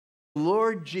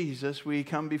Lord Jesus, we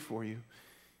come before you.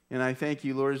 And I thank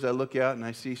you, Lord, as I look out and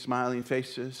I see smiling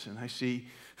faces and I see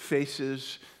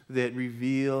faces that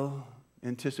reveal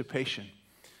anticipation.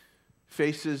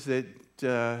 Faces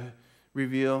that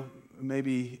reveal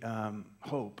maybe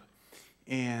hope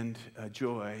and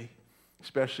joy,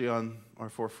 especially on our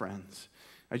four friends.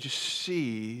 I just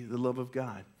see the love of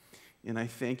God. And I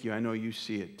thank you. I know you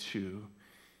see it too.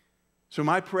 So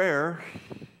my prayer,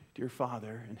 dear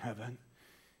Father in heaven,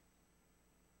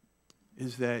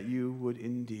 is that you would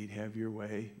indeed have your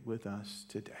way with us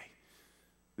today.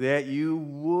 That you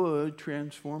would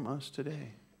transform us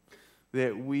today.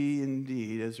 That we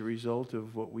indeed, as a result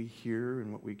of what we hear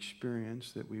and what we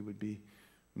experience, that we would be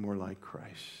more like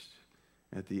Christ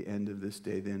at the end of this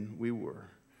day than we were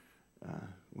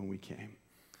when we came.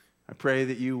 I pray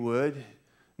that you would,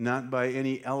 not by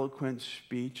any eloquent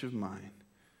speech of mine,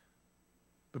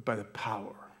 but by the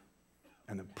power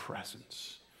and the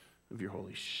presence of your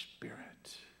Holy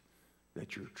Spirit,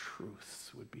 that your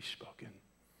truths would be spoken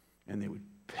and they would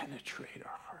penetrate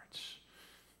our hearts,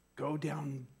 go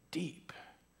down deep,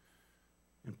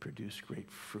 and produce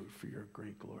great fruit for your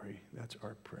great glory. That's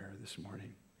our prayer this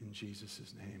morning in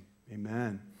Jesus' name.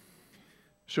 Amen.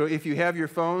 So if you have your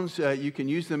phones, you can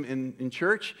use them in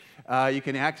church. You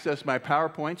can access my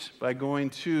PowerPoints by going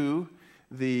to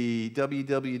the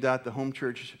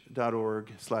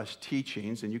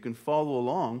www.thehomechurch.org/teachings, and you can follow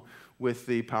along with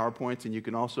the PowerPoints, and you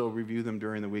can also review them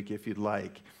during the week if you'd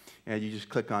like. And you just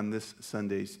click on this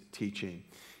Sunday's teaching.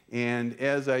 And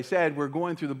as I said, we're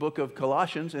going through the book of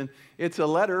Colossians, and it's a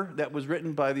letter that was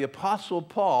written by the Apostle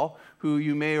Paul, who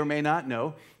you may or may not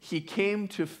know. He came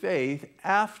to faith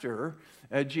after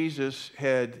Jesus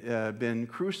had been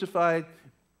crucified,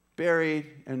 buried,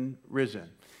 and risen.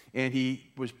 And he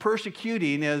was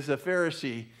persecuting, as a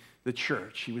Pharisee, the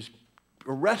church. He was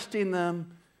arresting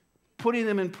them, putting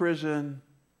them in prison,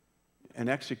 and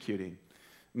executing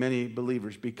many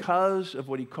believers because of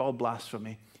what he called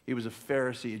blasphemy. He was a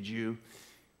Pharisee, a Jew.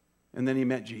 And then he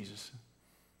met Jesus.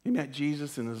 He met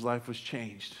Jesus and his life was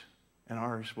changed. And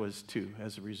ours was too,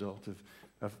 as a result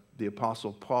of the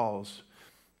Apostle Paul's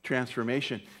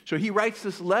transformation. So he writes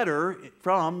this letter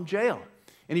from jail.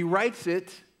 And he writes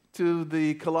it to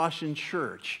the Colossian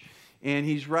church. And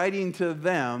he's writing to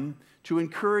them to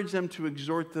encourage them, to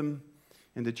exhort them,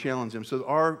 and to challenge them. So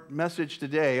our message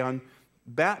today on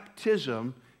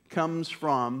baptism comes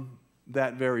from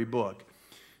that very book.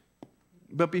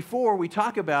 But before we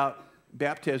talk about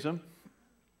baptism,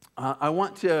 I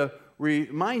want to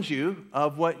remind you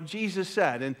of what Jesus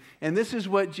said. And this is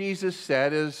what Jesus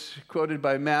said, as quoted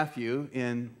by Matthew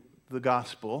in the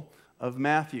Gospel of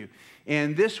Matthew.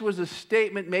 And this was a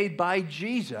statement made by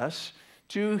Jesus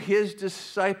to his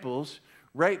disciples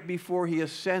right before he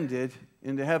ascended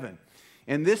into heaven.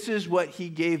 And this is what he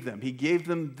gave them. He gave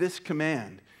them this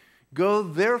command: "Go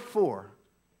therefore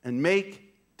and make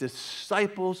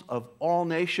disciples of all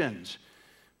nations,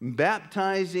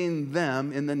 baptizing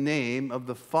them in the name of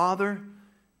the Father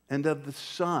and of the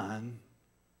Son,"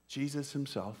 Jesus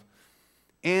himself,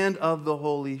 "and of the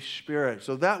Holy Spirit."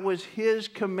 So that was his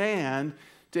command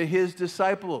to his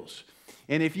disciples.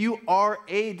 And if you are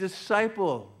a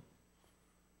disciple,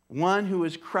 one who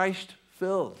is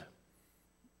Christ-filled,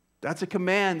 that's a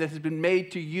command that has been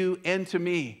made to you and to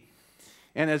me.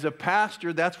 And as a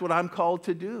pastor, that's what I'm called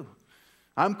to do.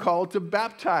 I'm called to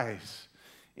baptize.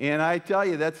 And I tell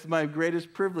you, that's my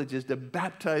greatest privilege, is to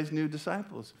baptize new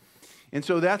disciples. And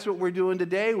so that's what we're doing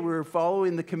today. We're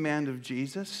following the command of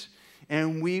Jesus,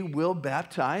 and we will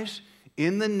baptize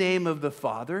in the name of the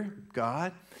Father,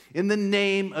 God, in the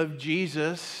name of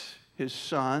Jesus, his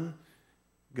Son,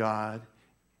 God,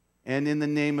 and in the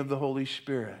name of the Holy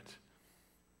Spirit.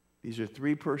 These are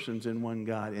three persons in one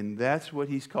God, and that's what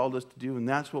he's called us to do, and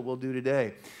that's what we'll do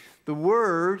today. The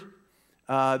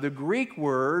Greek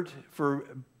word for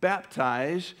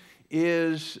baptize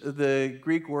is the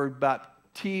Greek word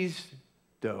baptizo.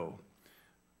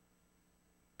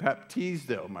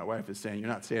 Baptizo. My wife is saying, "You're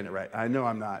not saying it right." I know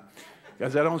I'm not,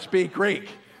 because I don't speak Greek.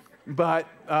 But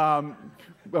it's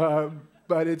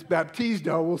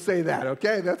baptizo. We'll say that,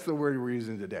 okay? That's the word we're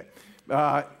using today.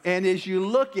 And as you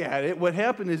look at it, what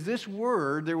happened is this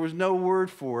word, there was no word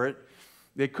for it.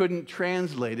 They couldn't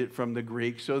translate it from the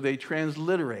Greek, so they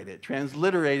transliterate it.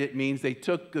 Transliterate it means they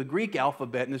took the Greek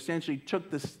alphabet and essentially took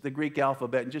the Greek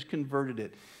alphabet and just converted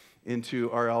it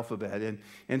into our alphabet.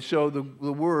 And so the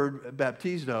word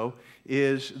baptizo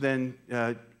is then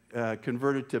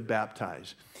converted to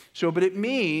baptize. So, but it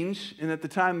means, and at the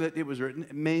time that it was written,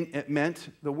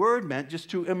 the word meant just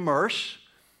to immerse,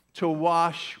 to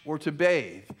wash, or to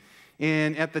bathe.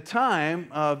 And at the time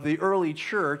of the early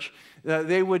church,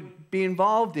 they would be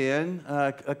involved in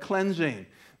a cleansing.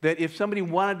 That if somebody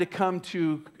wanted to come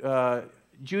to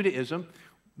Judaism,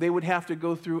 they would have to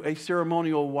go through a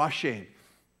ceremonial washing,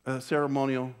 a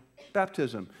ceremonial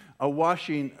baptism, a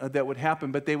washing that would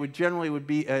happen, but they would generally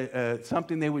be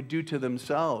something they would do to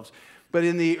themselves. But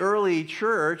in the early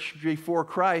church before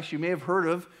Christ, you may have heard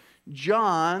of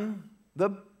John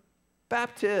the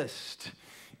Baptist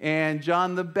and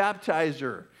John the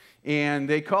Baptizer. And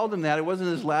they called him that. It wasn't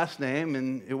his last name,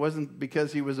 and it wasn't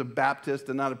because he was a Baptist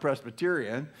and not a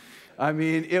Presbyterian. I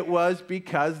mean, it was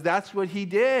because that's what he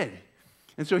did.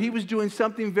 And so he was doing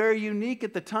something very unique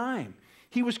at the time.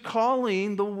 He was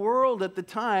calling the world at the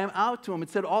time out to him. It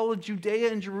said all of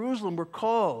Judea and Jerusalem were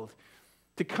called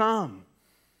to come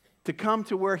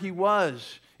to where he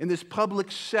was in this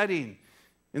public setting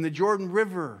in the Jordan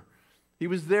River. He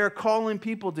was there calling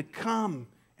people to come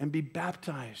and be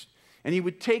baptized. And he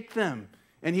would take them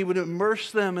and he would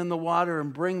immerse them in the water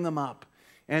and bring them up.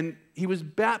 And he was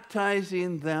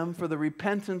baptizing them for the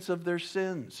repentance of their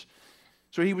sins.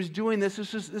 So he was doing this.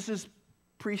 This is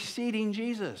preceding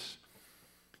Jesus.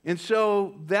 And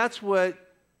so that's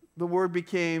what the word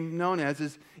became known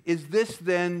as. Is this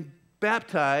then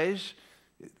baptize,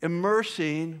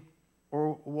 immersing,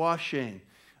 or washing?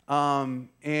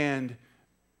 And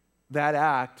that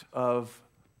act of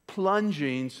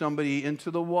plunging somebody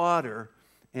into the water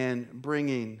and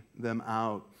bringing them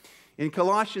out. In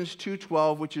Colossians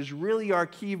 2:12, which is really our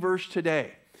key verse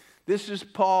today, this is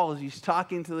Paul as he's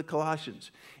talking to the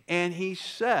Colossians. And he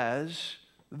says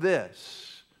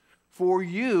this, for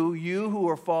you who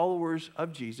are followers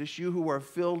of Jesus, you who are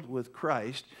filled with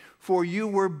Christ, for you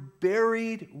were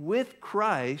buried with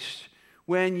Christ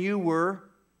when you were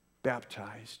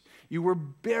baptized. You were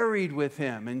buried with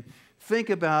him. And think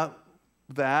about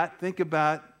that. Think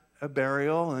about a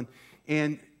burial.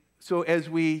 And so as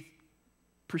we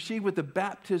proceed with the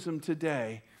baptism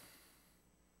today,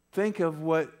 think of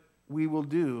what we will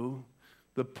do,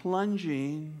 the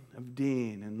plunging of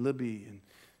Dean and Libby and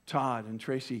Todd and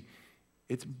Tracy.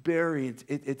 It's buried.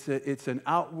 It's an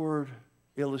outward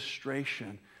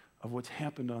illustration of what's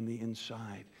happened on the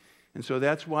inside. And so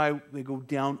that's why they go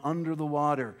down under the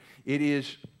water. It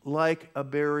is like a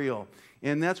burial.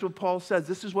 And that's what Paul says.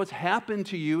 This is what's happened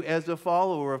to you as a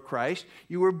follower of Christ.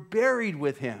 You were buried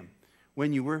with him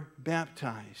when you were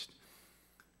baptized.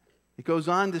 It goes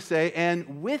on to say,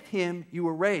 and with him you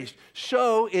were raised.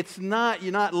 So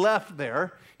you're not left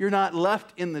there. You're not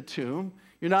left in the tomb.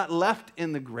 You're not left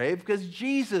in the grave because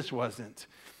Jesus wasn't.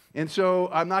 And so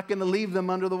I'm not going to leave them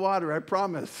under the water, I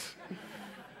promise.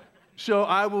 So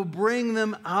I will bring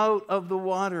them out of the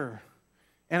water.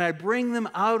 And I bring them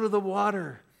out of the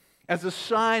water as a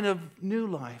sign of new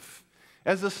life,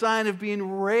 as a sign of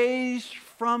being raised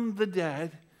from the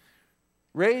dead,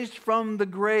 raised from the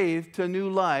grave to new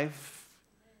life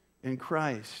in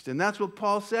Christ. And that's what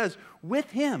Paul says.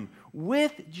 With him,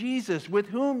 with Jesus, with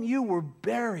whom you were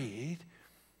buried,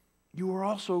 you were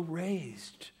also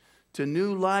raised to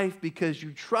new life because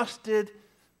you trusted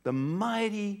the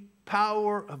mighty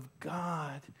power of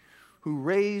God who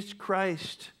raised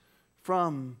Christ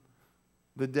from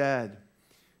the dead.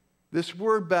 This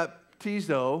word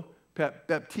baptizo,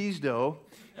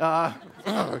 I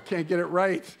can't get it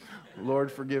right.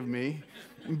 Lord, forgive me.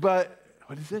 But,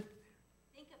 what is it?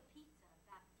 Think of pizza,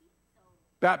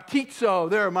 baptizo.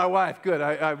 There, my wife. Good.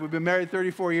 We've been married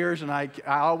 34 years, and I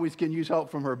always can use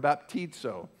help from her.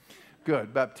 Baptizo.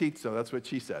 Good. Baptizo. That's what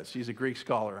she says. She's a Greek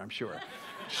scholar, I'm sure.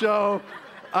 So,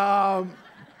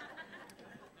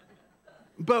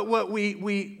 but what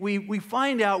we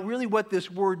find out really what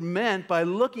this word meant by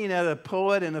looking at a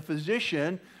poet and a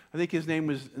physician. I think his name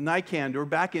was Nicander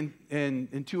back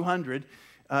in 200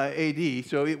 AD.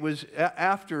 So it was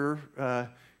after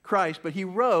Christ. But he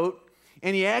wrote,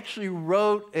 and he actually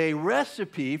wrote a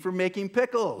recipe for making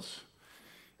pickles.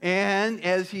 And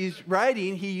as he's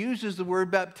writing, he uses the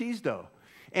word baptizo.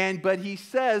 But he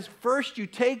says, first you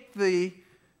take the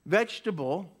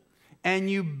vegetable and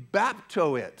you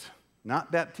bapto it.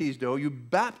 Not baptizo, you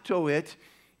bapto it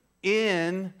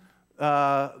in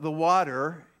the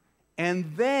water,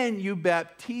 and then you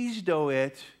baptizo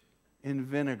it in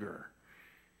vinegar.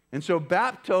 And so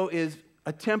bapto is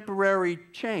a temporary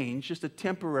change, just a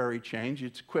temporary change.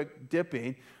 It's quick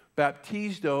dipping.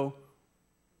 Baptizo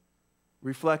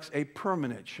reflects a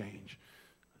permanent change,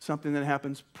 something that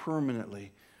happens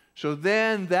permanently. So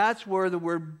then that's where the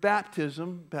word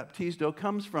baptism, baptizo,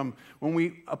 comes from. When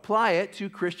we apply it to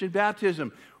Christian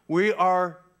baptism, we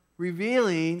are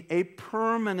revealing a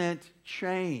permanent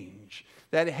change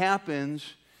that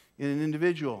happens in an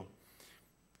individual.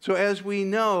 So as we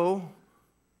know,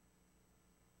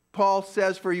 Paul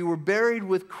says, "For you were buried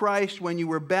with Christ when you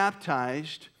were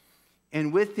baptized,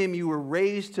 and with him you were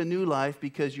raised to new life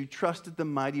because you trusted the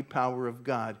mighty power of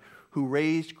God, who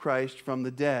raised Christ from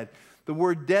the dead." The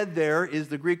word dead there is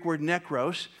the Greek word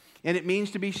nekros, and it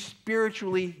means to be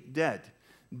spiritually dead,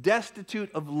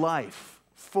 destitute of life,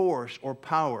 force, or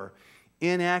power,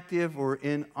 inactive or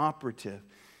inoperative.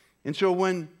 And so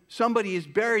when somebody is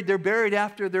buried, they're buried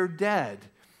after they're dead.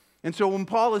 And so when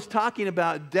Paul is talking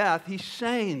about death, he's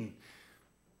saying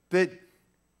that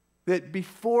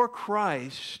before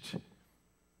Christ,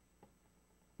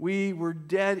 we were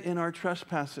dead in our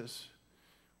trespasses.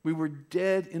 We were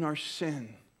dead in our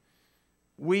sin.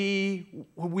 We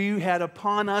had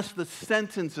upon us the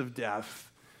sentence of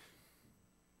death.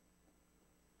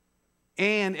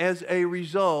 And as a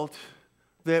result,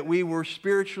 that we were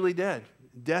spiritually dead,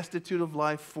 destitute of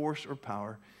life, force, or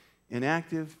power,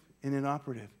 inactive and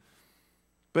inoperative.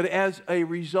 But as a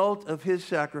result of his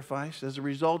sacrifice, as a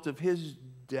result of his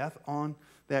death on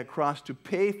that cross to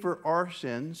pay for our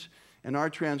sins and our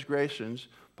transgressions,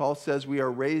 Paul says we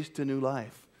are raised to new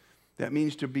life. That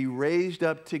means to be raised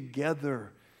up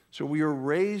together. So we are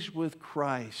raised with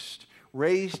Christ,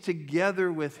 raised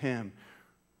together with him,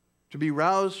 to be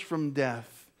roused from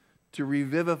death, to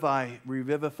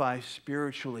revivify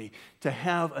spiritually, to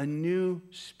have a new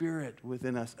spirit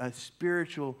within us, a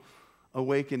spiritual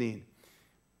awakening.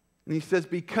 And he says,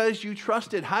 because you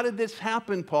trusted. How did this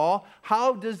happen, Paul?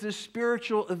 How does this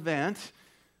spiritual event,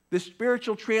 this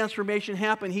spiritual transformation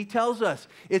happen? He tells us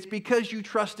it's because you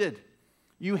trusted.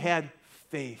 You had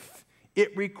faith.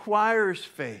 It requires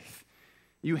faith.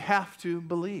 You have to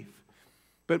believe.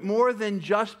 But more than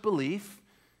just belief,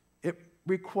 it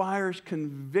requires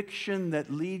conviction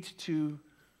that leads to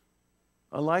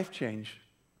a life change,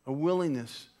 a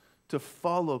willingness to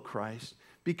follow Christ.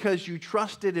 Because you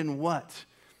trusted in what?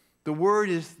 The word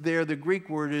is there, the Greek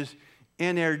word is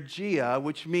energia,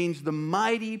 which means the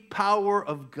mighty power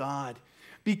of God.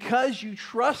 Because you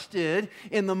trusted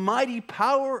in the mighty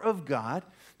power of God,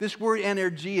 this word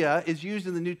energia is used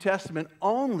in the New Testament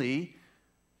only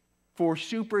for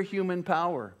superhuman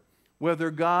power,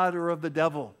 whether God or of the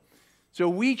devil. So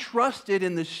we trusted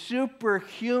in the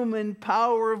superhuman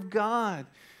power of God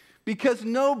because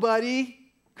nobody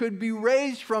could be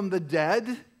raised from the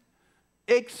dead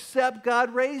except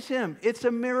God raise him. It's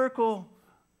a miracle.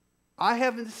 I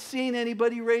haven't seen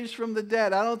anybody raised from the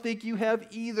dead. I don't think you have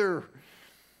either.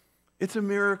 It's a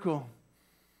miracle.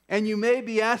 And you may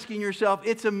be asking yourself,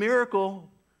 it's a miracle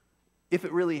if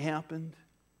it really happened.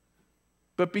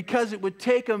 But because it would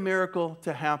take a miracle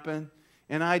to happen,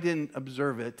 and I didn't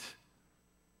observe it,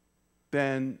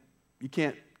 then you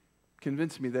can't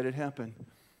convince me that it happened.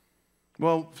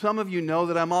 Well, some of you know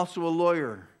that I'm also a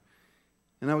lawyer.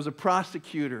 And I was a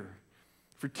prosecutor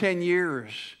for 10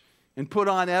 years and put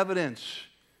on evidence.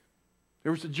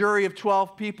 There was a jury of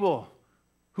 12 people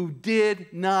who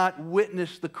did not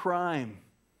witness the crime.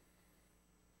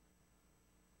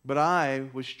 But I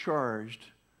was charged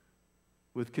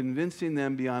with convincing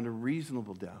them beyond a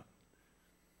reasonable doubt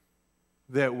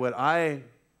that what I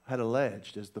had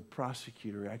alleged as the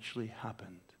prosecutor actually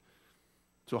happened.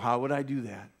 So how would I do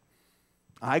that?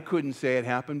 I couldn't say it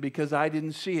happened because I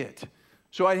didn't see it.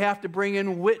 So I'd have to bring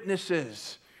in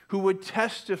witnesses who would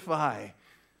testify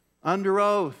under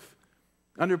oath,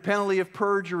 under penalty of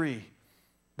perjury,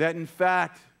 that in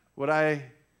fact what I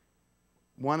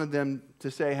wanted them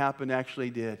to say happened actually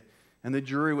did. And the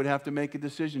jury would have to make a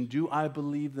decision. Do I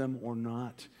believe them or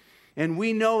not? And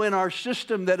we know in our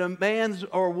system that a man's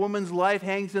or a woman's life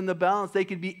hangs in the balance. They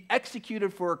could be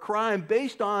executed for a crime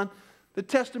based on the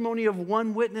testimony of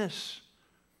one witness.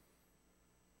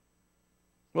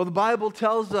 Well, the Bible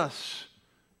tells us,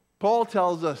 Paul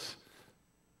tells us,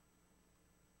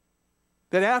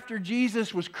 that after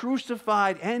Jesus was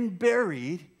crucified and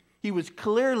buried, he was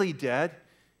clearly dead.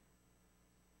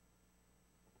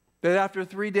 That after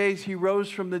 3 days he rose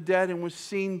from the dead and was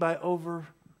seen by over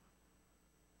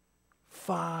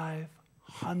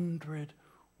 500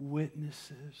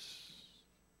 witnesses.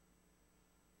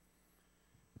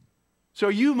 So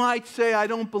you might say, I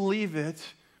don't believe it,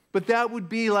 but that would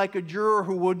be like a juror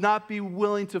who would not be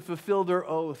willing to fulfill their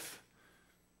oath.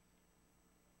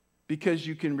 Because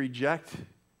you can reject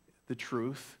the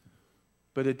truth,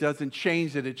 but it doesn't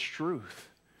change that it's truth.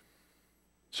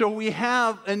 So we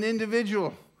have an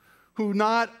individual who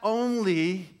not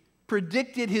only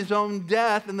predicted his own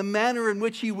death and the manner in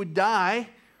which he would die,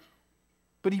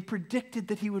 but he predicted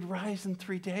that he would rise in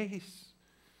 3 days.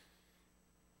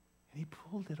 And he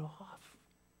pulled it off.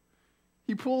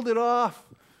 He pulled it off.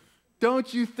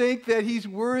 Don't you think that he's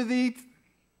worthy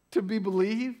to be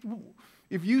believed?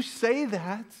 If you say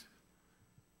that,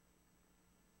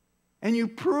 and you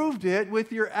proved it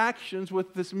with your actions,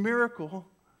 with this miracle,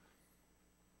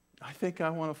 I think I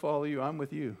want to follow you. I'm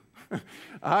with you.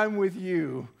 I'm with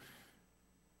you.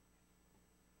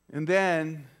 And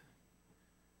then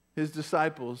his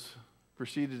disciples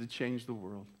proceeded to change the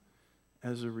world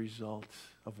as a result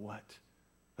of what?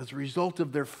 As a result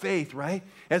of their faith, right?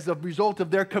 As a result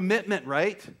of their commitment,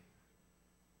 right?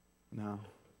 No.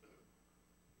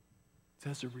 It's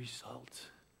as a result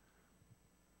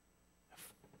of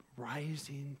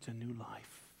rising to new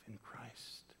life in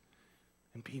Christ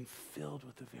and being filled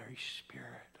with the very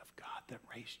Spirit of God that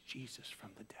raised Jesus from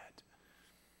the dead.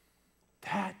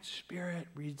 That Spirit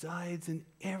resides in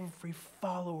every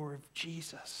follower of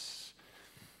Jesus.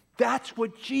 That's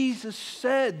what Jesus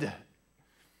said.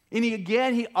 And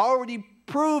he already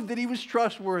proved that he was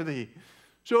trustworthy.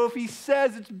 So if he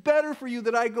says it's better for you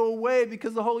that I go away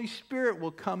because the Holy Spirit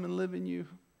will come and live in you,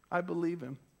 I believe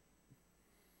him.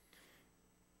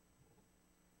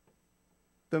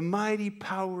 The mighty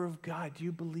power of God, do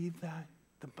you believe that?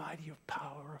 The mighty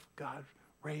power of God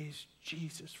raised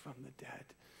Jesus from the dead.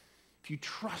 If you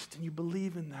trust and you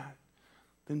believe in that,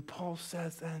 then Paul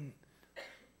says then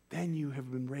you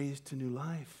have been raised to new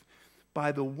life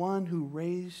by the one who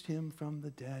raised him from the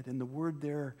dead. And the word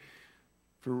there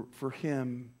for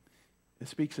him, it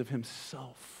speaks of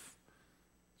himself.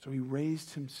 So he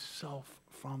raised himself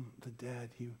from the dead.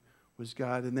 He was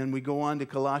God. And then we go on to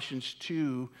Colossians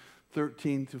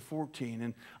 2:13-14.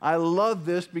 And I love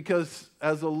this because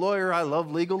as a lawyer, I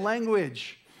love legal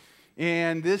language.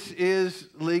 And this is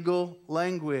legal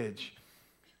language.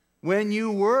 When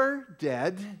you were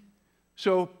dead,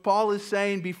 so Paul is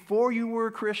saying before you were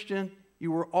a Christian,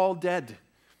 you were all dead.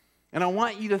 And I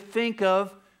want you to think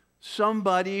of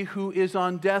somebody who is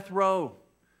on death row.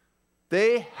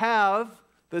 They have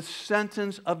the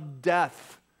sentence of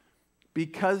death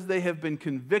because they have been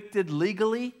convicted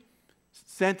legally.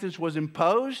 Sentence was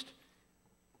imposed,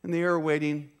 and they are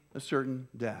awaiting a certain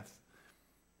death.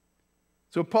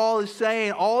 So Paul is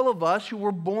saying all of us who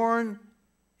were born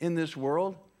in this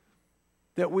world,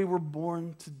 that we were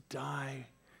born to die.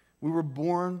 We were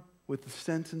born with the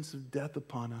sentence of death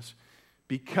upon us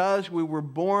because we were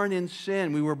born in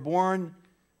sin. We were born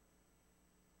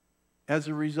as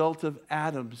a result of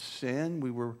Adam's sin.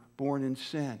 We were born in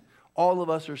sin. All of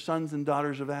us are sons and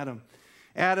daughters of Adam.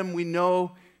 Adam, we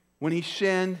know when he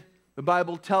sinned, the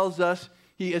Bible tells us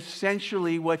he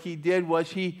essentially, what he did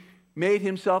was he made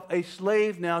himself a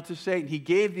slave now to Satan. He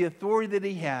gave the authority that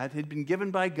he had been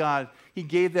given by God. He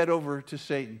gave that over to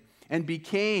Satan and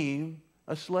became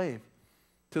a slave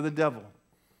to the devil.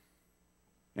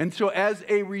 And so as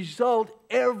a result,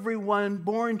 everyone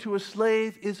born to a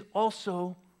slave is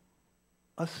also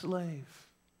a slave.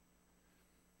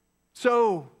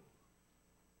 So,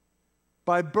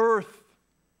 by birth,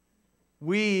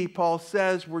 we, Paul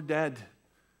says, were dead.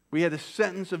 We had a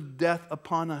sentence of death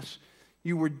upon us.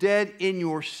 You were dead in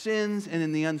your sins and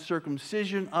in the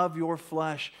uncircumcision of your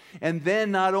flesh. And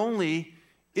then not only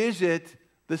is it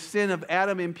the sin of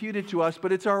Adam imputed to us,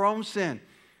 but it's our own sin.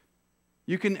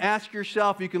 You can ask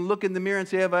yourself, you can look in the mirror and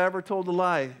say, have I ever told a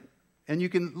lie? And you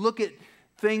can look at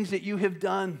things that you have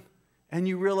done, and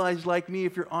you realize, like me,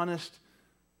 if you're honest,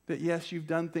 that yes, you've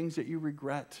done things that you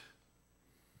regret.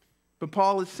 But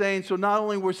Paul is saying, so not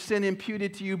only was sin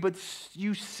imputed to you, but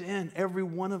you sin. Every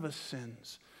one of us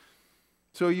sins.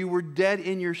 So you were dead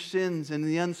in your sins and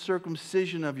the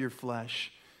uncircumcision of your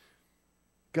flesh.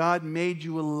 God made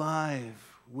you alive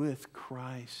with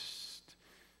Christ.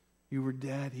 You were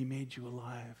dead. He made you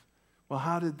alive. Well,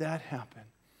 how did that happen?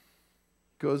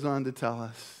 Goes on to tell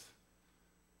us.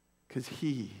 Because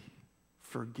he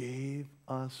forgave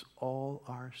us all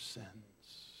our sins.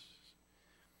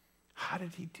 How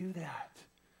did he do that?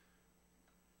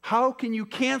 How can you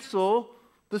cancel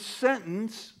the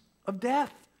sentence of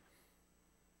death?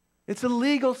 It's a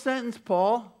legal sentence,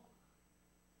 Paul.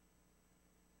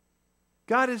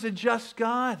 God is a just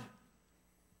God.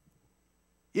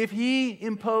 If he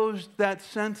imposed that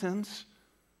sentence,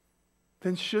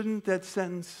 then shouldn't that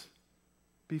sentence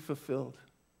be fulfilled?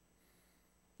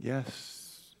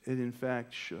 Yes, it in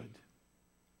fact should.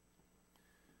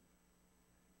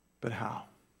 But how?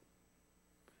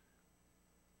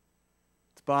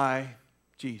 It's by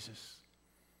Jesus,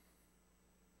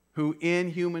 who in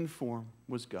human form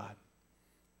was God,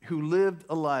 who lived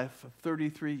a life of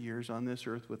 33 years on this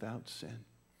earth without sin.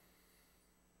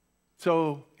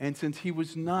 So, and since he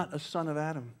was not a son of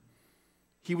Adam,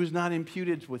 he was not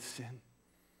imputed with sin.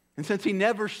 And since he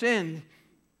never sinned,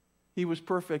 he was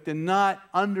perfect and not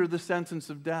under the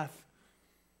sentence of death.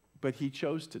 But he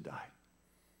chose to die.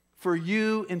 For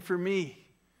you and for me.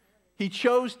 He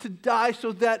chose to die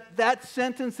so that that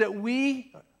sentence that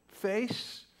we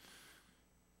face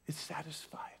is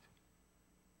satisfied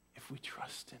if we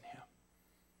trust in Him,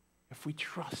 if we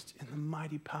trust in the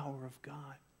mighty power of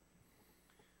God.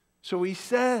 So He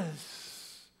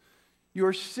says,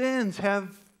 your sins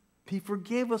He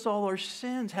forgave us all our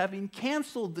sins, having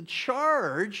canceled the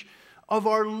charge of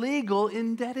our legal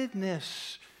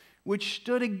indebtedness, which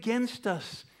stood against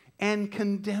us and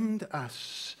condemned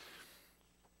us.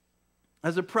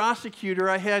 As a prosecutor,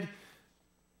 I had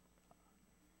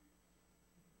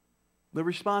the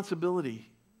responsibility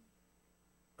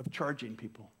of charging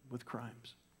people with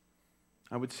crimes.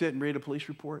 I would sit and read a police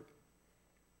report.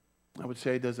 I would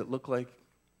say, does it look like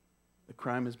the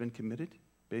crime has been committed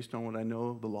based on what I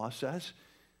know the law says?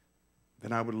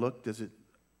 Then I would look, does it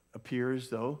appear as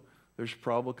though there's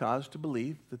probable cause to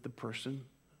believe that the person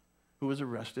who was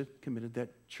arrested committed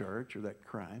that charge or that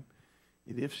crime?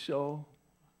 And if so,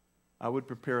 I would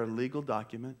prepare a legal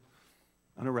document,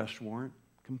 an arrest warrant,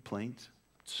 complaint,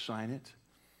 sign it.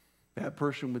 That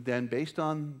person would then, based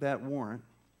on that warrant,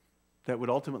 that would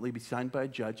ultimately be signed by a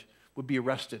judge, would be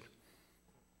arrested,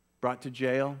 brought to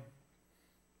jail,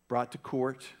 brought to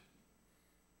court.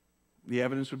 The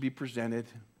evidence would be presented,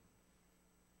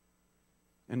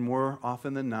 and more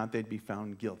often than not, they'd be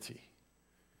found guilty.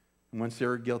 And once they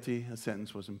were guilty, a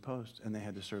sentence was imposed, and they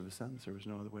had to serve the sentence. There was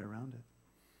no other way around it.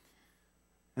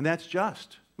 And that's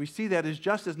just. We see that as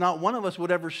justice. Not one of us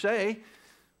would ever say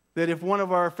that if one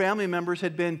of our family members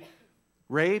had been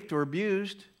raped or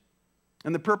abused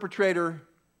and the perpetrator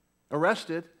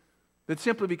arrested, that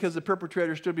simply because the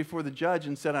perpetrator stood before the judge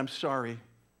and said, I'm sorry,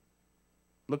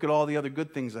 look at all the other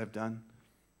good things I've done,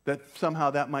 that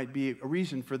somehow that might be a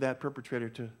reason for that perpetrator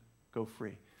to go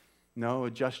free. No,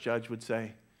 a just judge would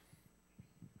say,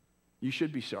 you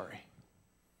should be sorry.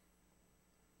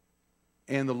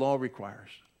 And the law requires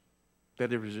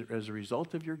that as a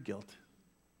result of your guilt,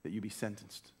 that you be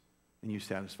sentenced and you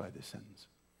satisfy this sentence.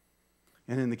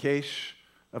 And in the case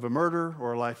of a murder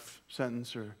or a life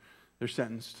sentence, or they're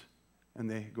sentenced and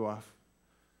they go off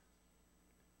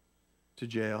to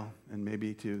jail and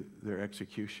maybe to their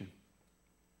execution.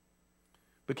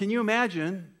 But can you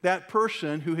imagine that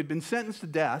person who had been sentenced to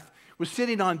death, was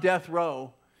sitting on death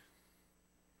row?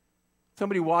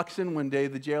 Somebody walks in one day,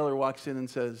 the jailer walks in and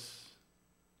says,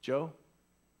 Joe,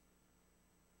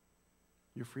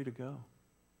 you're free to go.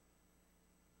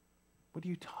 What are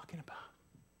you talking about?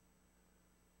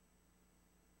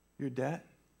 Your debt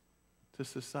to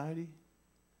society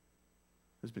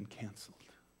has been canceled.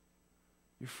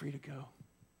 You're free to go.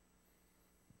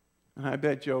 And I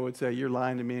bet Joe would say, you're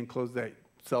lying to me, and close that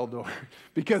cell door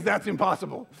because that's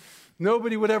impossible.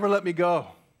 Nobody would ever let me go.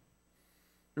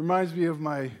 It reminds me of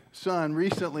my son.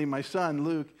 Recently, my son,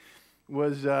 Luke,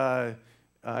 was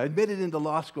admitted into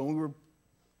law school. We were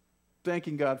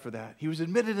thanking God for that. He was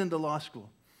admitted into law school.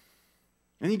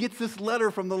 And he gets this letter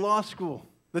from the law school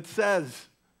that says,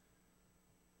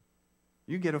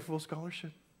 you get a full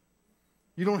scholarship.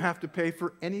 You don't have to pay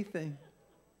for anything.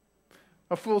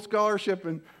 A full scholarship.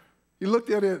 And he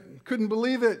looked at it, couldn't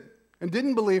believe it, and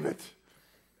didn't believe it.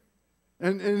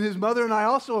 And his mother and I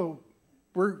also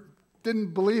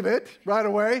didn't believe it right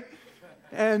away.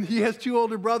 And he has two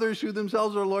older brothers who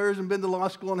themselves are lawyers and been to law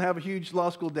school and have a huge law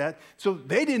school debt. So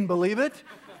they didn't believe it.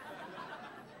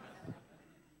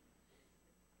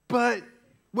 But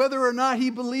whether or not he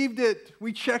believed it,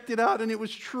 we checked it out and it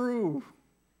was true.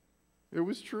 It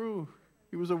was true.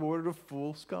 He was awarded a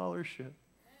full scholarship.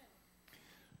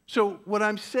 So what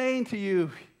I'm saying to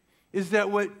you is that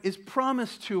what is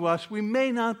promised to us, we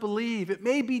may not believe. It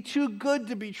may be too good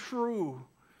to be true.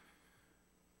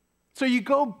 So you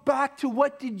go back to,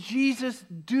 what did Jesus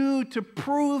do to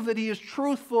prove that He is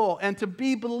truthful and to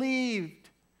be believed?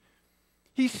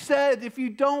 He said, if you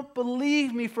don't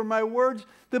believe me for my words,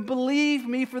 then believe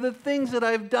me for the things that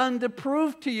I've done to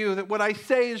prove to you that what I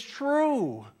say is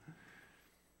true.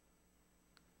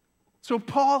 So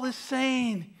Paul is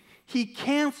saying He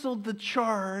canceled the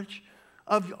charge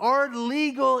of our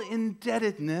legal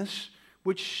indebtedness,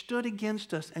 which stood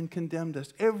against us and condemned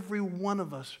us. Every one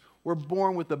of us were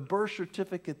born with a birth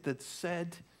certificate that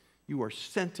said you are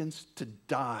sentenced to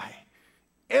die.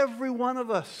 Every one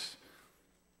of us.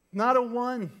 Not a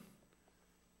one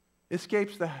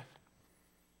escapes that.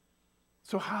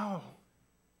 So how?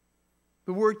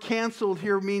 The word canceled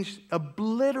here means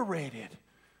obliterated.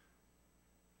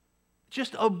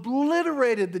 Just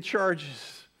obliterated the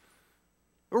charges.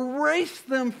 Erased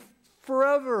them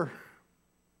forever.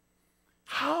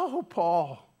 How,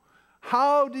 Paul?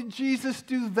 How did Jesus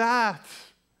do that?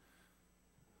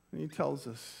 And he tells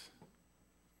us,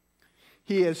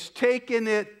 He has taken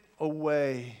it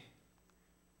away.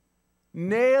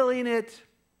 nailing it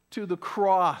to the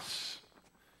cross.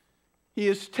 He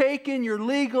has taken your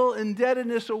legal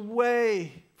indebtedness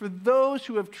away for those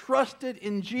who have trusted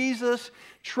in Jesus,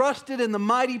 trusted in the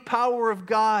mighty power of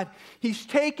God. He's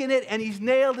taken it and He's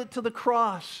nailed it to the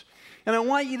cross. And I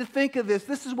want you to think of this.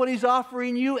 This is what He's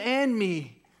offering you and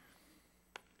me.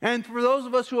 And for those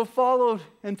of us who have followed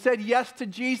and said yes to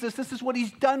Jesus, this is what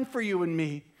He's done for you and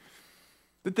me.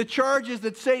 That the charges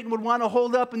that Satan would want to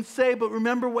hold up and say, but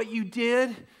remember what you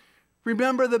did?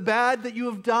 Remember the bad that you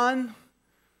have done?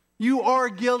 You are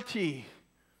guilty.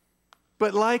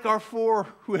 But like our four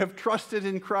who have trusted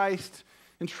in Christ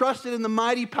and trusted in the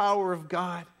mighty power of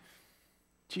God,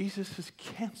 Jesus has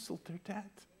canceled their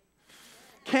debt.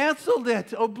 Canceled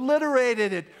it,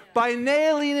 obliterated it by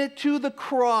nailing it to the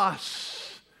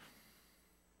cross.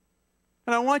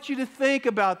 And I want you to think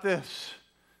about this.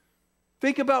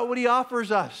 Think about what He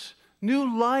offers us.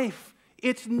 New life.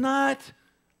 It's not,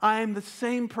 I am the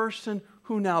same person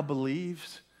who now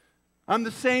believes. I'm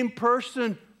the same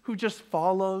person who just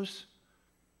follows.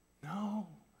 No.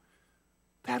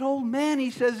 That old man,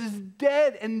 He says, is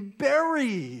dead and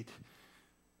buried.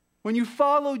 When you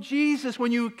follow Jesus,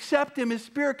 when you accept Him, His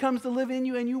Spirit comes to live in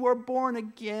you and you are born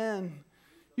again.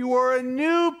 You are a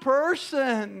new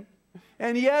person.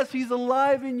 And yes, He's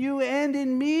alive in you and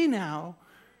in me now.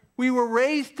 We were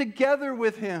raised together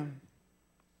with Him.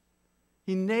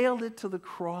 He nailed it to the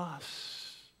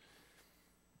cross.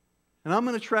 And I'm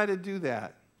going to try to do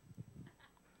that.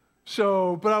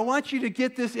 But I want you to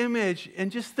get this image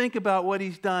and just think about what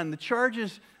He's done. The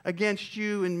charges against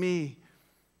you and me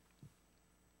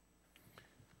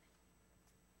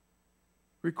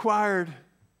required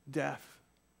death.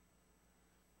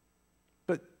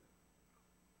 But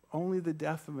only the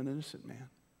death of an innocent man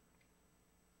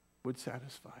would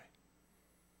satisfy.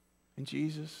 And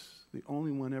Jesus, the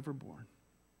only one ever born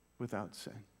without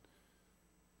sin.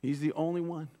 He's the only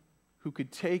one who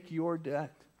could take your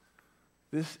debt,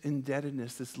 this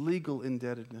indebtedness, this legal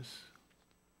indebtedness.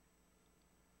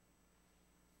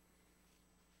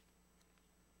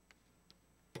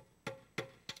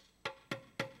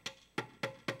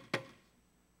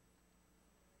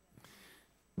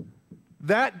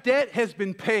 That debt has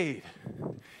been paid.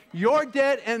 Your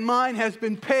debt and mine has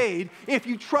been paid if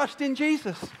you trust in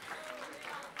Jesus.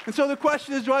 And so the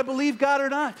question is, do I believe God or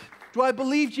not? Do I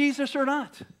believe Jesus or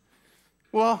not?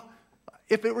 Well,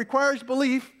 if it requires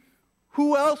belief,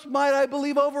 who else might I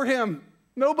believe over Him?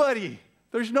 Nobody.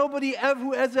 There's nobody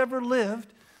who has ever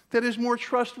lived that is more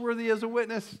trustworthy as a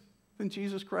witness than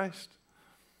Jesus Christ.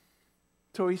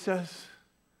 So He says,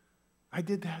 I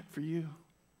did that for you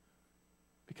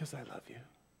because I love you.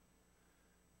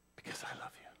 Because I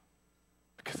love you.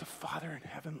 Because the Father in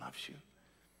heaven loves you.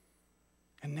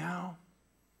 And now,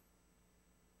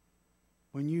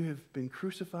 when you have been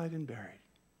crucified and buried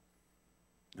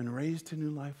and raised to new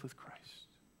life with Christ,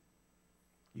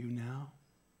 you now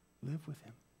live with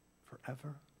Him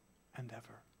forever and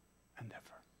ever and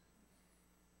ever.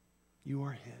 You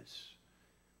are His.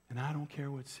 And I don't care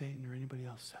what Satan or anybody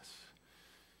else says.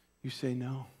 You say,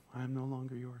 no, I am no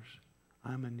longer yours.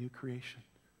 I'm a new creation,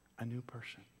 a new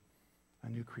person, a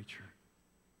new creature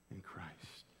in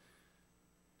Christ.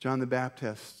 John the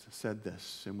Baptist said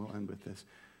this, and we'll end with this.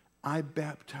 I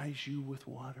baptize you with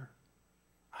water.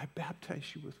 I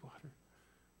baptize you with water.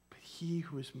 But He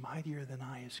who is mightier than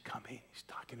I is coming. He's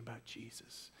talking about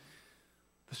Jesus.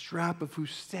 The strap of whose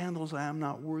sandals I am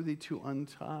not worthy to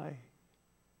untie.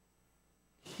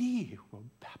 He will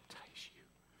baptize you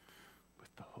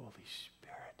with the Holy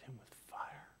Spirit and with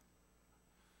fire.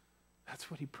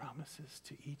 That's what He promises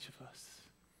to each of us.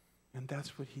 And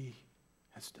that's what He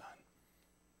has done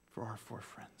for our four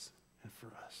friends and for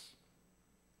us.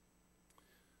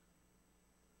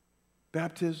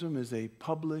 Baptism is a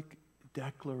public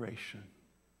declaration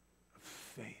of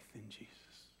faith in Jesus.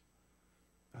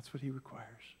 That's what He requires.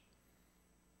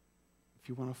 If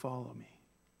you want to follow me,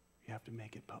 you have to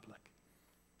make it public.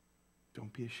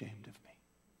 Don't be ashamed of me.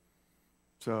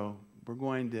 So we're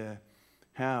going to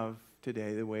have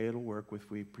today, the way it'll work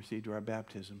if we proceed to our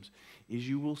baptisms, is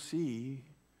you will see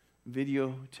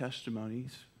video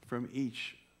testimonies from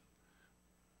each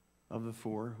of the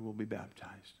four who will be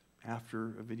baptized. After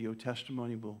a video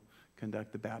testimony, we'll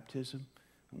conduct the baptism,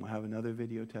 and we'll have another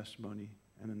video testimony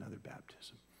and another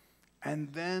baptism.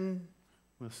 And then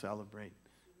we'll celebrate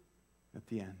at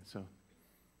the end. So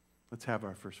let's have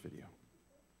our first video.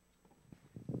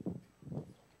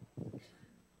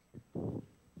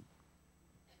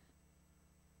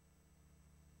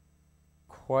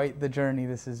 Quite the journey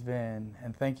this has been,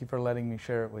 and thank you for letting me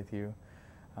share it with you.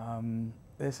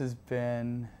 This has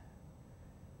been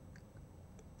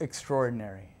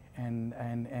extraordinary,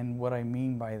 And what I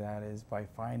mean by that is by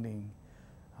finding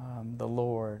the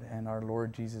Lord and our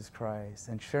Lord Jesus Christ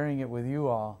and sharing it with you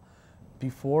all.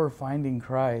 Before finding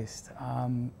Christ,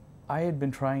 I had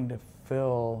been trying to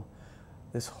fill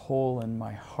this hole in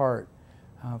my heart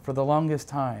for the longest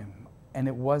time, and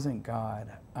it wasn't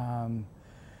God.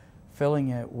 Filling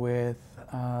it with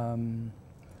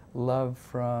love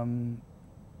from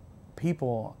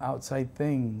people, outside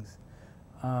things,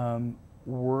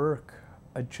 work,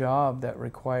 a job that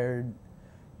required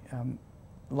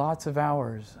lots of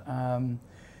hours.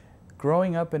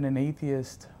 Growing up in an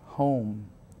atheist home,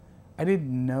 I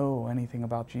didn't know anything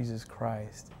about Jesus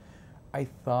Christ. I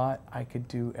thought I could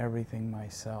do everything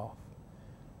myself.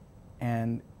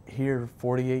 And here,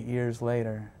 48 years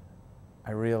later,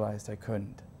 I realized I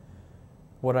couldn't.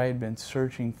 What I had been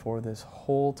searching for this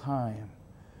whole time,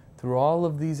 through all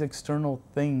of these external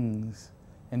things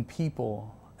and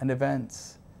people and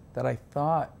events that I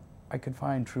thought I could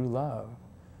find true love,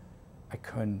 I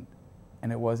couldn't.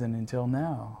 And it wasn't until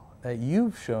now that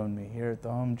you've shown me here at the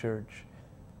home church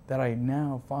that I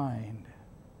now find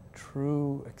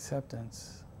true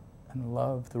acceptance and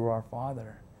love through our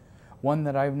Father, one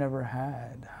that I've never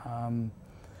had.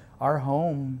 Our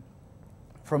home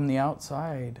from the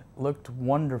outside looked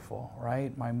wonderful,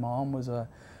 right? My mom was a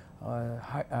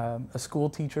school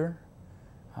teacher.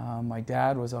 My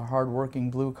dad was a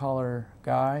hardworking blue-collar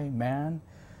guy, man,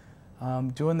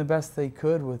 doing the best they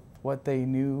could with what they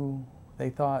knew, they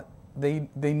thought they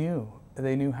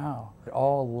knew how. It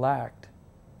all lacked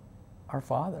our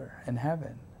Father in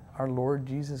heaven, our Lord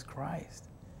Jesus Christ.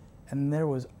 And there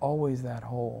was always that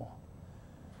hole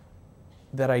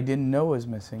that I didn't know was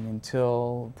missing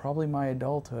until probably my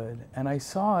adulthood. And I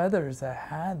saw others that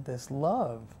had this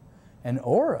love and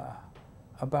aura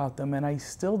about them, and I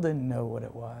still didn't know what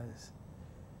it was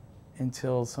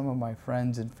until some of my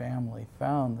friends and family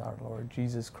found our Lord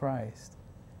Jesus Christ.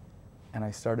 And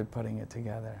I started putting it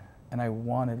together, and I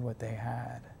wanted what they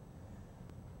had.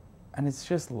 And it's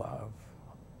just love.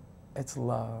 It's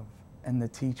love and the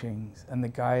teachings and the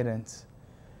guidance.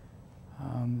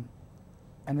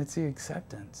 And it's the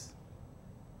acceptance.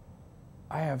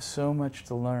 I have so much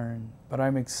to learn, but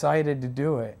I'm excited to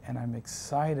do it, and I'm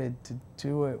excited to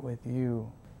do it with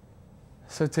you.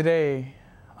 So today,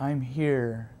 I'm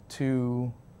here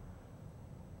to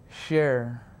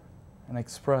share and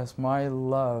express my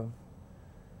love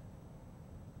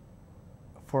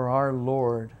for our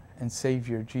Lord and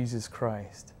Savior, Jesus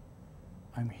Christ.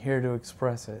 I'm here to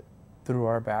express it through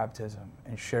our baptism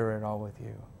and share it all with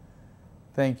you.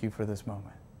 Thank you for this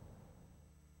moment.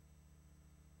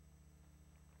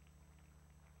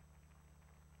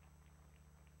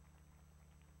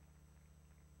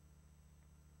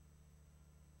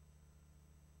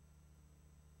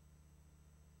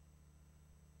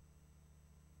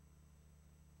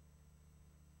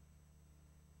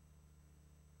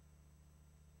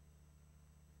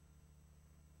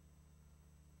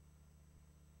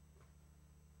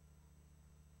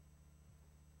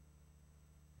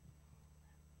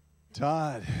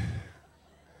 Todd,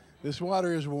 this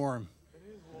water is warm.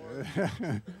 It is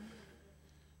warm.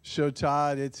 So,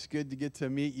 Todd, it's good to get to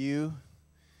meet you.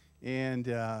 And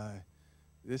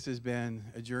this has been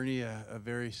a journey, a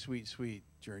very sweet, sweet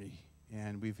journey.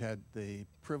 And we've had the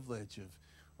privilege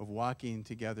of walking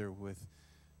together with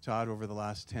Todd over the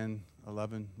last 10,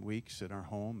 11 weeks at our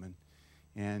home.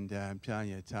 And I'm telling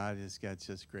you, Todd has got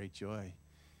such great joy.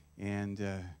 And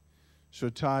so,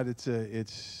 Todd,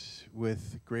 it's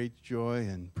with great joy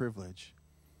and privilege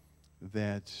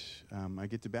that I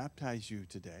get to baptize you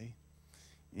today.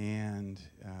 And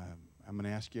I'm going to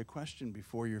ask you a question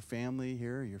before your family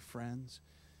here, your friends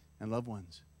and loved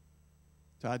ones.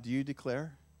 Todd, do you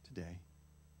declare today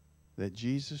that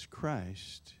Jesus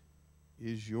Christ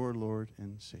is your Lord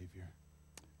and Savior?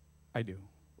 I do,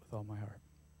 with all my heart.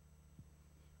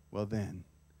 Well then,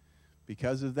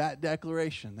 because of that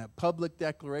declaration, that public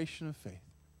declaration of faith,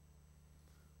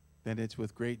 then it's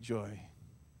with great joy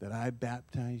that I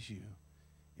baptize you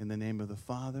in the name of the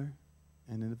Father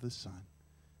and of the Son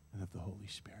and of the Holy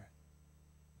Spirit.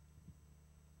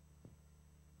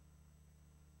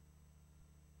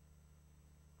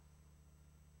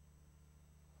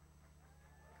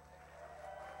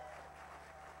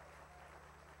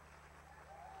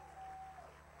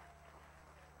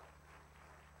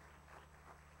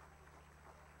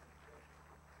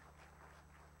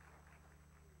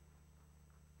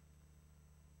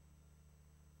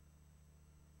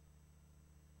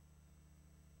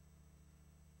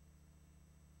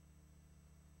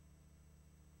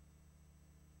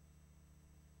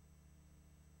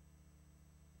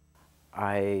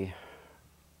 I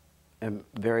am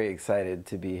very excited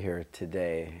to be here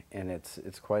today, and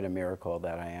it's quite a miracle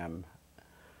that I am.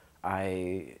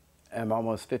 I am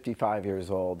almost 55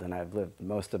 years old, and I've lived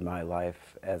most of my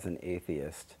life as an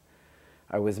atheist.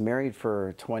 I was married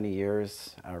for 20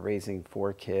 years, raising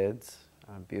 4 kids,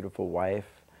 a beautiful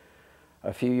wife.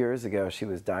 A few years ago, she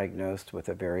was diagnosed with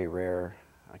a very rare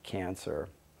cancer,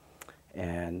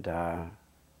 and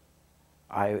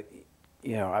I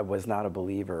was not a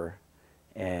believer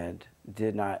and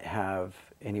did not have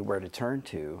anywhere to turn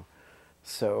to.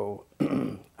 So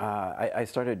I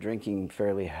started drinking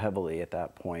fairly heavily at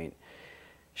that point.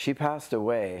 She passed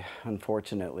away,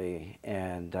 unfortunately,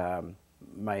 and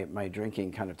my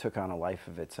drinking kind of took on a life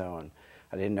of its own.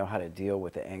 I didn't know how to deal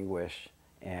with the anguish,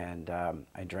 and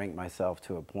I drank myself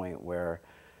to a point where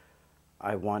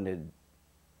I wanted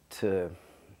to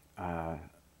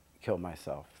kill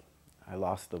myself. I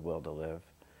lost the will to live.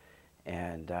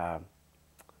 And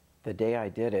the day I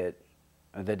did it,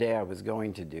 the day I was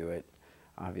going to do it,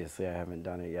 obviously I haven't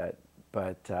done it yet,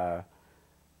 but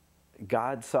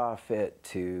God saw fit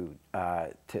to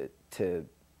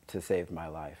save my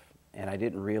life. And I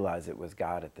didn't realize it was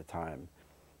God at the time.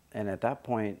 And at that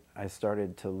point, I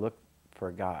started to look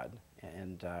for God,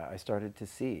 and I started to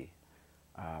see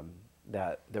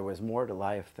that there was more to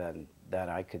life than that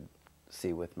I could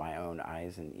see with my own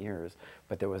eyes and ears,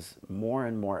 but there was more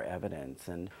and more evidence.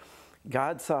 And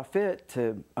God saw fit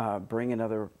to bring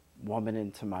another woman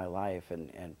into my life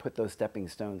and put those stepping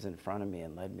stones in front of me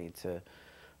and led me to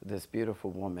this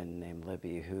beautiful woman named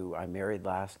Libby, who I married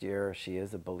last year. She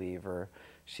is a believer.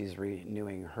 She's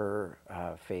renewing her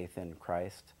faith in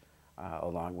Christ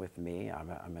along with me.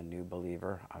 I'm a new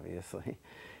believer, obviously.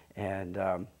 And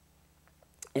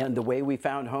the way we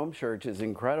found home church is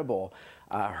incredible.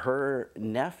 Her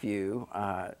nephew,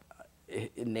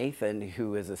 Nathan,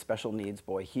 who is a special needs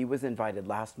boy, he was invited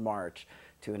last March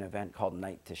to an event called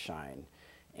Night to Shine.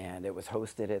 And it was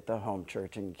hosted at the home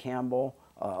church in Campbell,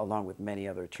 along with many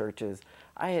other churches.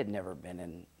 I had never been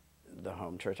in the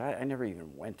home church. I never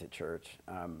even went to church.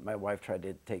 My wife tried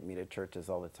to take me to churches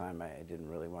all the time. I didn't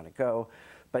really want to go.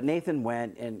 But Nathan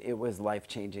went, and it was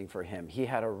life-changing for him. He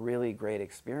had a really great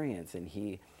experience, and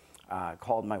he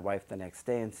called my wife the next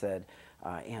day and said,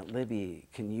 Aunt Libby,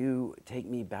 can you take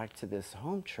me back to this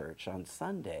home church on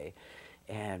Sunday?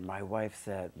 And my wife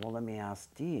said, well, let me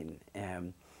ask Dean.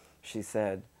 And she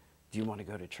said, do you want to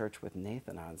go to church with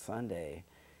Nathan on Sunday?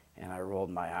 And I rolled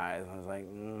my eyes. I was like,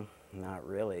 not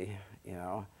really. You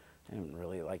know, I didn't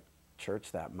really like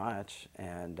church that much.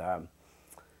 And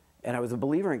I was a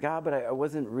believer in God, but I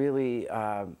wasn't really,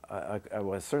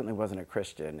 certainly wasn't a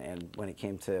Christian. And when it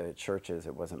came to churches,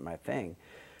 it wasn't my thing.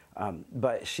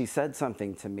 But she said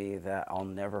something to me that I'll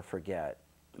never forget.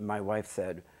 My wife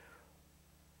said,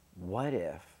 what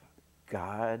if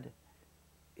God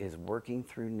is working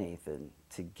through Nathan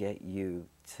to get you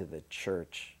to the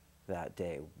church that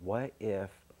day? What if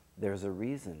there's a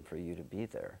reason for you to be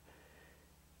there?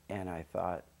 And I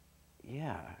thought,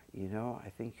 yeah, you know, I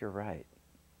think you're right.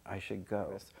 I should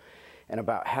go. And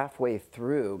about halfway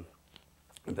through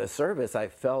the service, I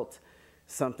felt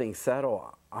something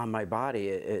settle on my body.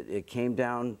 It came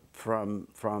down from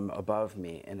above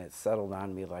me, and it settled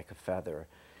on me like a feather.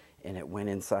 And it went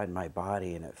inside my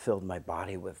body, and it filled my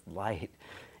body with light.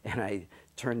 And I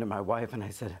turned to my wife, and I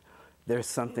said, there's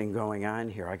something going on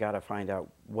here. I got to find out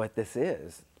what this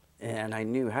is. And I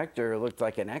knew Hector looked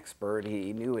like an expert.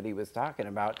 He knew what he was talking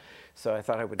about. So I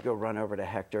thought I would go run over to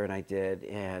Hector, and I did.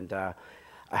 And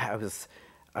I was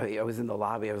in the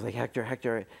lobby. I was like, Hector,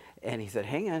 Hector. And he said,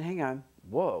 hang on.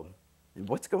 Whoa,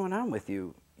 what's going on with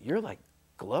you? You're like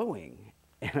glowing.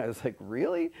 And I was like,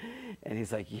 really? And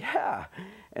he's like, yeah.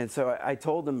 And so I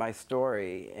told him my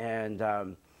story,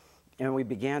 and we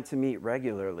began to meet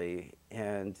regularly.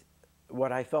 And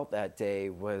what I felt that day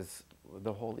was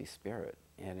the Holy Spirit,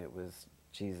 and it was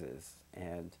Jesus.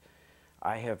 And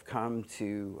I have come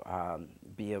to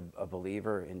be a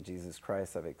believer in Jesus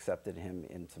Christ. I've accepted him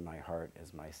into my heart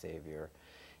as my Savior.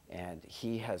 And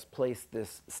he has placed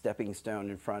this stepping stone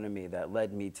in front of me that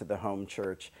led me to the home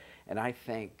church. And I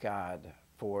thank God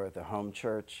for the home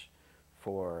church,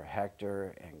 for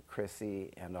Hector and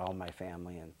Chrissy and all my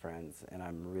family and friends. And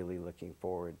I'm really looking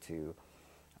forward to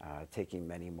taking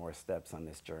many more steps on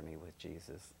this journey with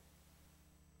Jesus.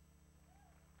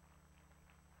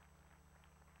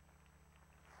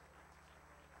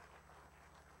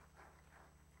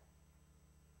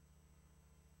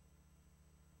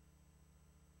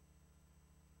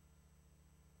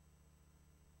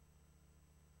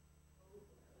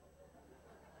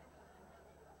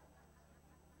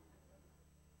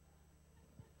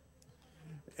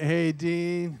 Hey,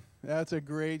 Dean, that's a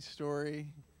great story.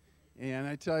 And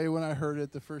I tell you, when I heard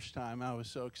it the first time, I was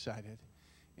so excited.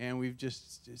 And we've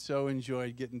just so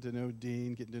enjoyed getting to know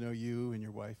Dean, getting to know you and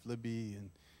your wife, Libby,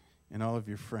 and all of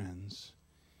your friends.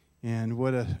 And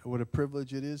what a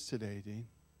privilege it is today, Dean,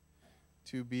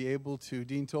 to be able to.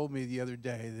 Dean told me the other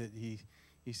day that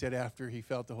he said after he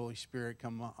felt the Holy Spirit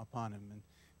come upon him, and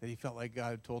that he felt like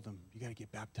God told him, you got to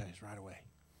get baptized right away.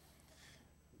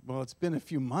 Well, it's been a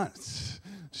few months.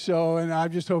 So, and I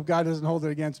just hope God doesn't hold it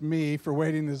against me for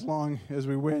waiting as long as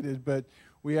we waited. But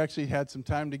we actually had some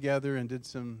time together and did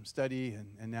some study,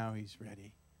 and now he's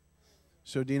ready.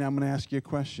 So, Dean, I'm going to ask you a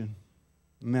question.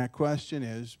 And that question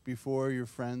is, before your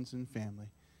friends and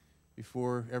family,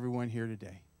 before everyone here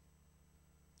today,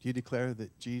 do you declare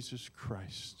that Jesus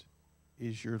Christ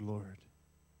is your Lord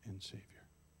and Savior?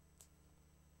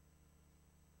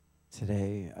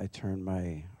 Today, I turn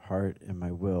my heart and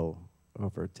my will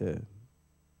over to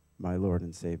my Lord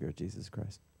and Savior, Jesus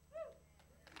Christ.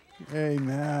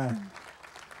 Amen.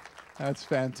 That's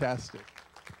fantastic.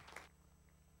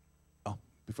 Oh,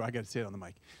 before I got to say it on the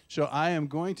mic. So I am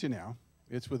going to now,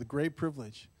 it's with a great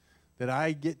privilege that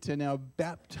I get to now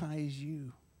baptize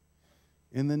you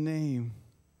in the name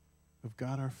of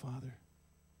God our Father,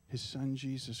 His Son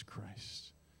Jesus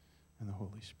Christ, and the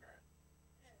Holy Spirit.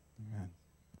 Amen.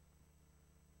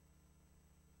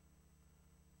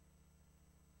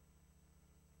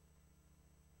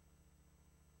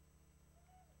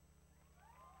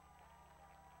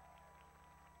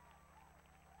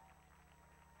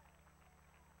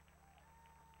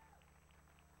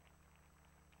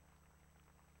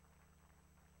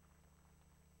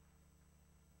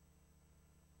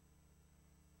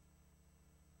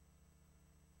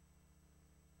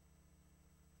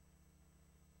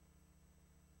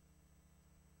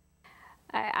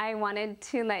 I wanted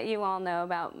to let you all know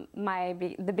about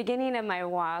the beginning of my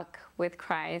walk with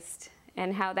Christ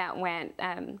and how that went.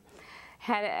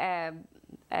 Had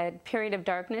a period of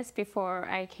darkness before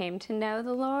I came to know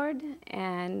the Lord,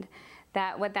 and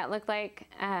what that looked like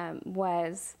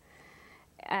was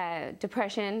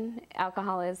depression,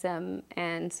 alcoholism,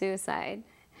 and suicide.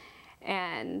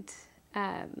 And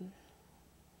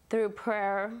through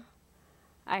prayer,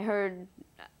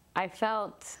 I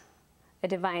felt a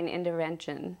divine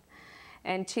intervention.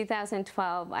 In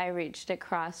 2012, I reached a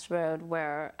crossroad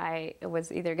where I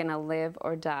was either going to live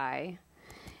or die.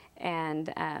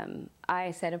 And I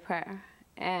said a prayer.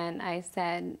 And I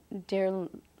said, "Dear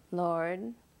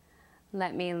Lord,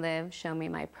 let me live, show me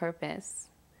my purpose.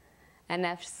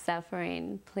 Enough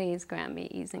suffering, please grant me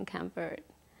ease and comfort."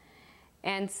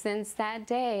 And since that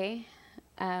day,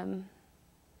 my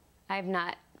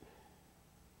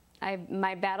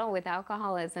battle with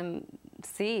alcoholism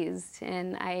ceased,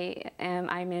 and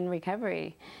I'm in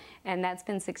recovery, and that's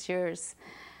been 6 years.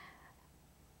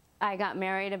 I got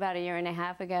married about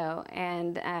 1.5 years ago,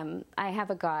 and I have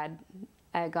a God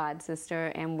sister,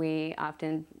 and we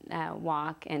often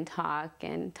walk and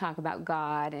talk about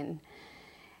God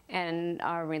and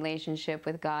our relationship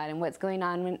with God and what's going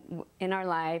on in our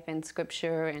life and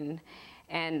Scripture.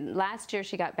 And last year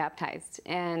she got baptized,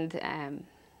 and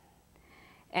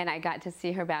I got to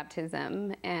see her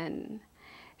baptism. And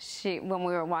when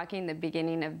we were walking the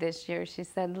beginning of this year, she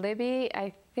said, "Libby,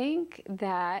 I think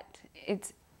that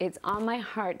it's on my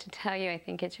heart to tell you I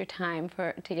think it's your time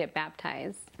to get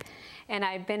baptized." And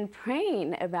I've been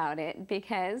praying about it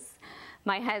because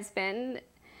my husband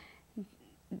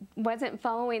wasn't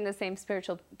following the same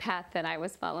spiritual path that I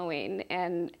was following.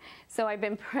 And so I've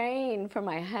been praying for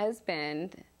my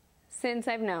husband since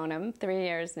I've known him, 3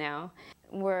 years now.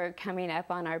 We're coming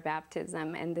up on our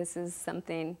baptism, and this is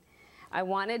something I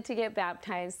wanted to get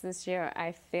baptized this year.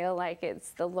 I feel like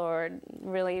it's the Lord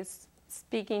really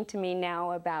speaking to me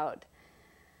now about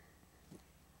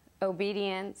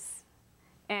obedience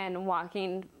and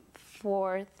walking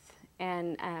forth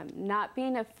and not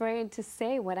being afraid to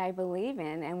say what I believe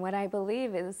in. And what I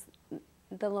believe is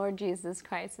the Lord Jesus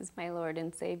Christ is my Lord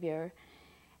and Savior,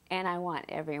 and I want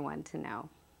everyone to know.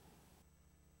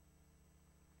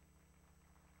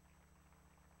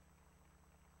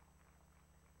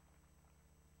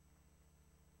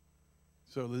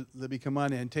 So, Libby, come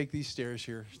on in. Take these stairs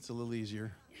here. It's a little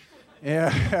easier.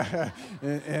 Yeah.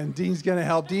 and Dean's going to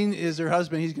help. Dean is her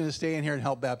husband. He's going to stay in here and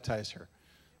help baptize her.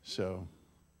 So,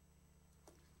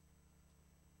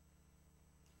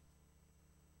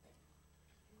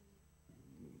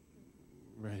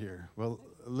 right here. Well,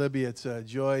 Libby, it's a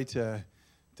joy to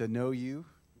know you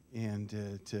and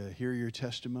to hear your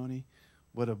testimony.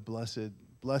 What a blessed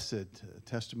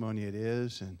testimony it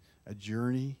is, and a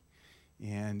journey.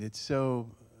 And it's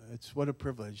what a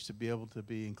privilege to be able to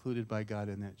be included by God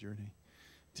in that journey.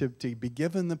 To be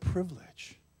given the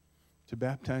privilege to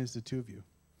baptize the two of you,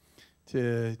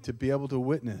 to be able to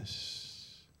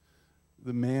witness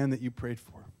the man that you prayed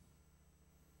for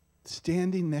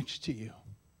standing next to you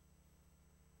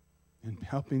and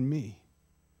helping me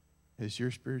as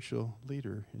your spiritual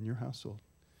leader in your household,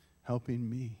 helping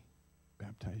me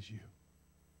baptize you.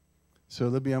 So,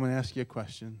 Libby, I'm going to ask you a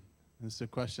question. This is a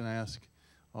question I ask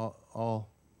all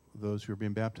those who are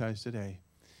being baptized today.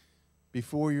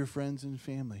 Before your friends and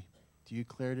family, do you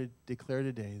declare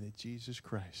today that Jesus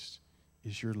Christ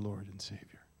is your Lord and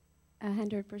Savior?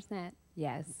 100%,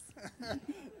 yes.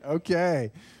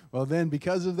 Okay. Well, then,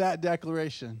 because of that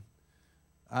declaration,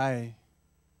 I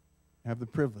have the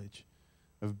privilege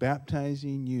of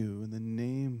baptizing you in the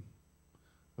name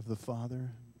of the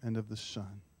Father and of the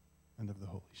Son and of the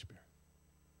Holy Spirit.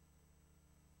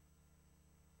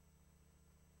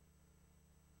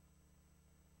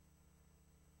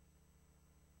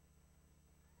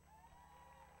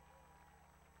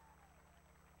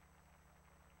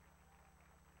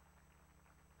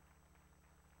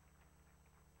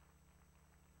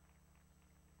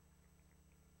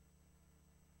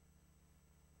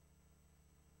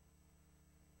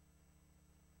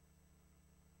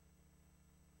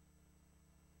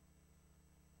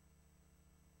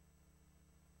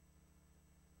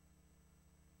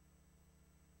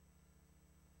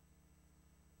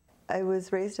 I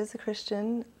was raised as a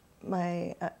Christian.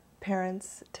 My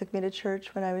parents took me to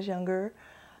church when I was younger.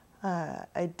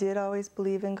 I did always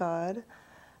believe in God,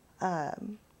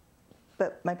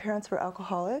 but my parents were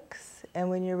alcoholics, and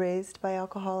when you're raised by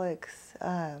alcoholics,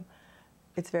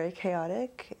 it's very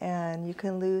chaotic, and you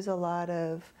can lose a lot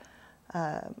of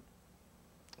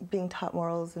being taught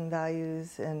morals and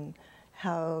values and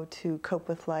how to cope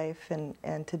with life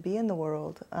and to be in the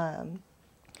world.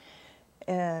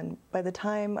 And by the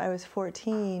time I was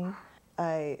 14,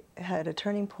 I had a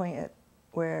turning point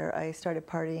where I started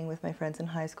partying with my friends in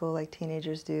high school like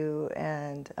teenagers do,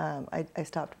 and I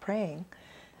stopped praying.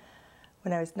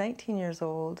 When I was 19 years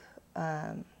old,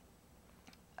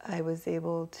 I was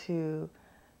able to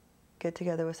get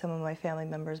together with some of my family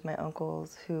members, my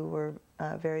uncles, who were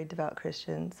very devout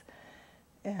Christians,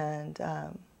 and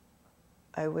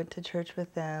I went to church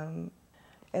with them,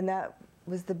 and that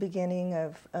was the beginning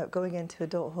of going into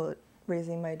adulthood,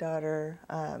 raising my daughter,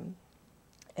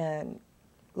 and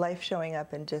life showing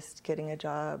up and just getting a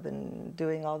job and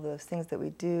doing all those things that we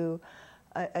do.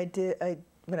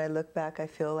 When I look back, I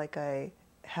feel like I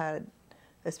had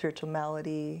a spiritual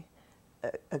malady,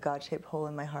 a God-shaped hole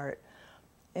in my heart.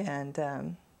 And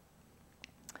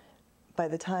by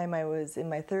the time I was in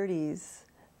my 30s,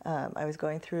 I was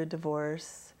going through a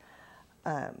divorce.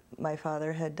 My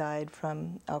father had died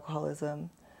from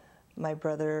alcoholism. My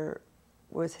brother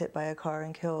was hit by a car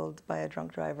and killed by a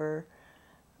drunk driver.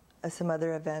 Some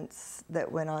other events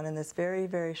that went on in this very,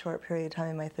 very short period of time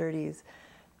in my 30s.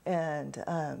 And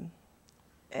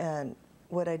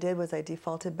what I did was I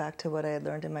defaulted back to what I had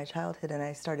learned in my childhood, and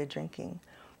I started drinking.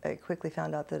 I quickly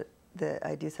found out that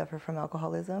I do suffer from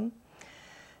alcoholism.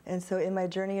 And so in my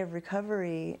journey of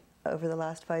recovery over the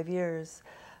last 5 years,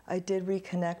 I did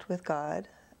reconnect with God,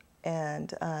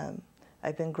 and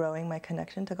I've been growing my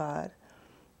connection to God,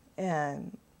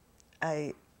 and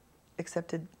I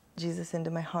accepted Jesus into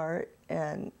my heart,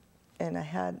 and I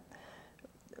had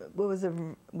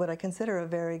what I consider a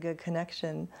very good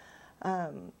connection,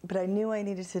 but I knew I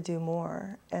needed to do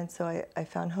more, and so I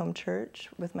found home church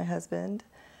with my husband,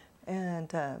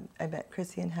 and I met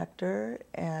Chrissy and Hector,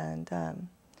 and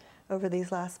over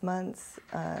these last months,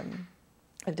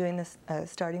 I'm doing this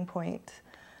Starting Point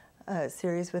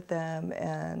series with them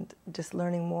and just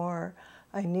learning more.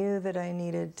 I knew that I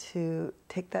needed to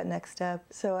take that next step.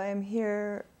 So I am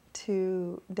here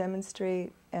to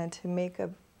demonstrate and to make a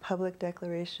public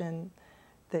declaration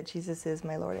that Jesus is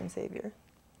my Lord and Savior.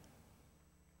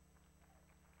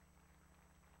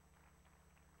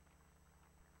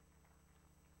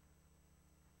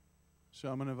 So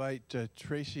I'm going to invite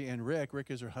Tracy and Rick. Rick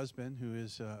is her husband, who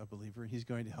is a believer. He's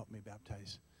going to help me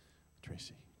baptize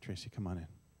Tracy. Tracy, come on in.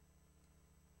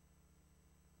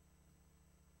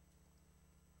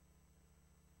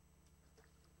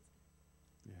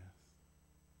 Yes.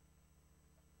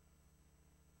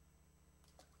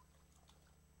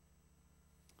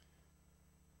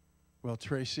 Well,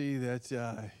 Tracy,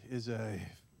 that is a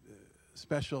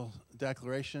special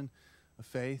declaration of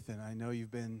faith, and I know you've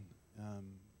been...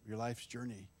 your life's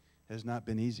journey has not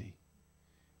been easy.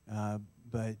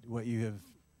 But what you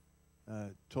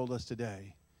have told us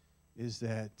today is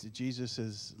that Jesus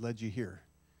has led you here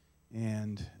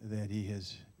and that he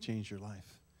has changed your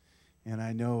life. And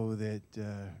I know that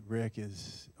Rick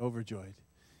is overjoyed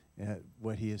at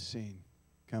what he has seen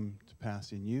come to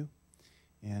pass in you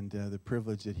and the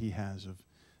privilege that he has of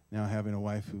now having a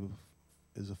wife who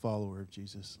is a follower of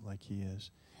Jesus like he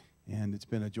is. And it's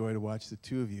been a joy to watch the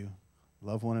two of you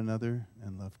love one another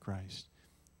and love Christ.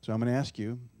 So I'm going to ask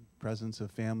you, presence of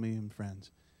family and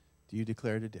friends, do you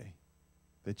declare today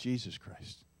that Jesus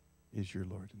Christ is your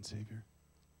Lord and Savior?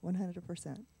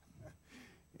 100%.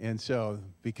 And so,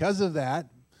 because of that,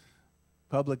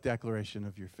 public declaration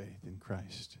of your faith in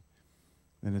Christ.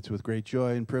 And it's with great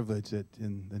joy and privilege that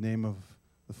in the name of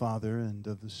the Father and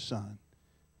of the Son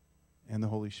and the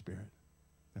Holy Spirit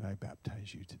that I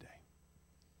baptize you today.